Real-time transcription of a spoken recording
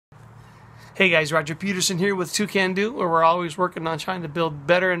Hey guys, Roger Peterson here with Two Can Do, where we're always working on trying to build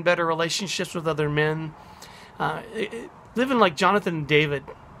better and better relationships with other men. Living like Jonathan and David,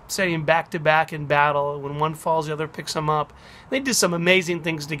 standing back to back in battle. When one falls, the other picks them up. They did some amazing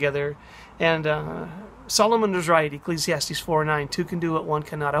things together. And Solomon was right, Ecclesiastes 4:9, two can do what one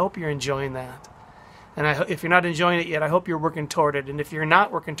cannot. I hope you're enjoying that. And if you're not enjoying it yet, I hope you're working toward it. And if you're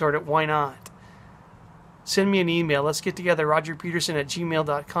not working toward it, why not? Send me an email. Let's get together,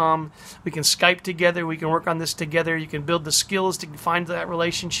 rogerpeterson@gmail.com. We can Skype together. We can work on this together. You can build the skills to find that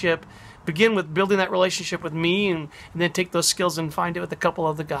relationship. Begin with building that relationship with me, and then take those skills and find it with a couple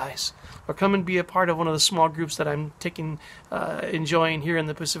of the guys. Or come and be a part of one of the small groups that I'm enjoying here in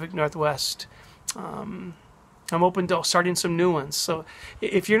the Pacific Northwest. I'm open to starting some new ones. So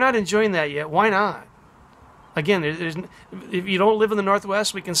if you're not enjoying that yet, why not? Again, if you don't live in the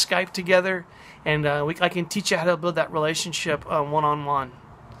Northwest, we can Skype together, and I can teach you how to build that relationship one-on-one.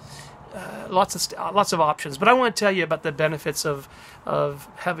 Lots of options. But I want to tell you about the benefits of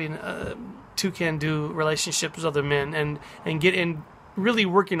having two can-do relationships with other men, and really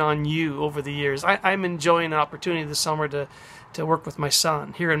working on you over the years. I'm enjoying an opportunity this summer to work with my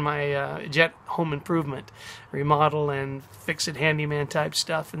son here in my Jet home improvement, remodel and fix-it handyman type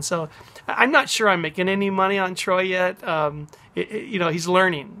stuff. And so I'm not sure I'm making any money on Troy yet. He's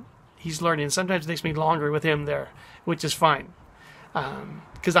learning. Sometimes it takes me longer with him there, which is fine.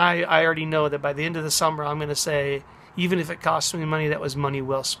 Because I already know that by the end of the summer, I'm going to say, even if it costs me money, that was money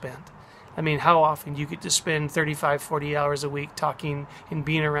well spent. I mean, how often you get to spend 35, 40 hours a week talking and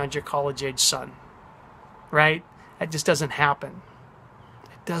being around your college-age son, right? That just doesn't happen.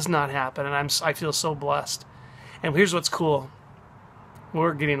 It does not happen, and I feel so blessed. And here's what's cool.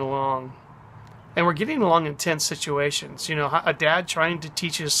 We're getting along. And we're getting along in tense situations. You know, a dad trying to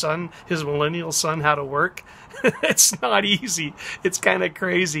teach his millennial son, how to work. It's not easy. It's kind of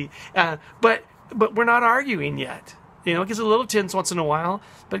crazy. But we're not arguing yet. You know, it gets a little tense once in a while.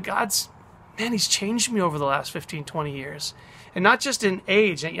 But He's changed me over the last 15, 20 years. And not just in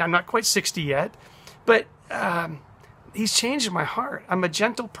age. I'm not quite 60 yet. But He's changed my heart. I'm a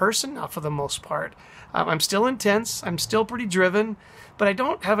gentle person now for the most part. I'm still intense. I'm still pretty driven. But I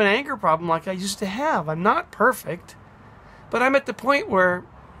don't have an anger problem like I used to have. I'm not perfect. But I'm at the point where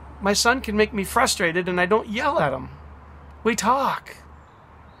my son can make me frustrated and I don't yell at him. We talk.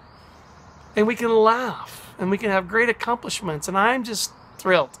 And we can laugh. And we can have great accomplishments. And I'm just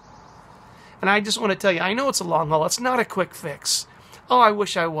thrilled. And I just want to tell you, I know it's a long haul. It's not a quick fix. Oh, I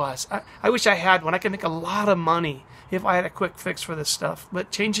wish I was. I wish I had one. I could make a lot of money if I had a quick fix for this stuff.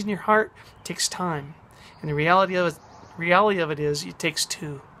 But changing your heart takes time. And the reality of it is, it takes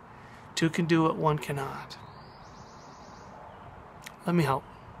two. Two can do what one cannot. Let me help.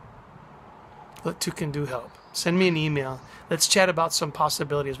 Let Two Can Do help. Send me an email. Let's chat about some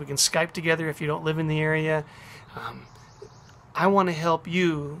possibilities. We can Skype together if you don't live in the area. I want to help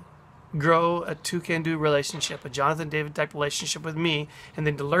you grow a Two Can Do relationship, a Jonathan David type relationship with me, and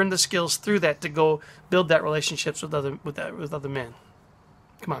then to learn the skills through that to go build that relationships with other men.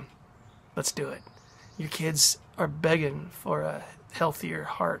 Come on, let's do it. Your kids are begging for a healthier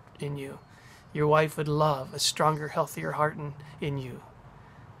heart in you. Your wife would love a stronger, healthier heart in you.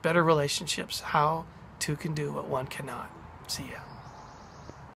 Better relationships. How two can do what one cannot. See ya.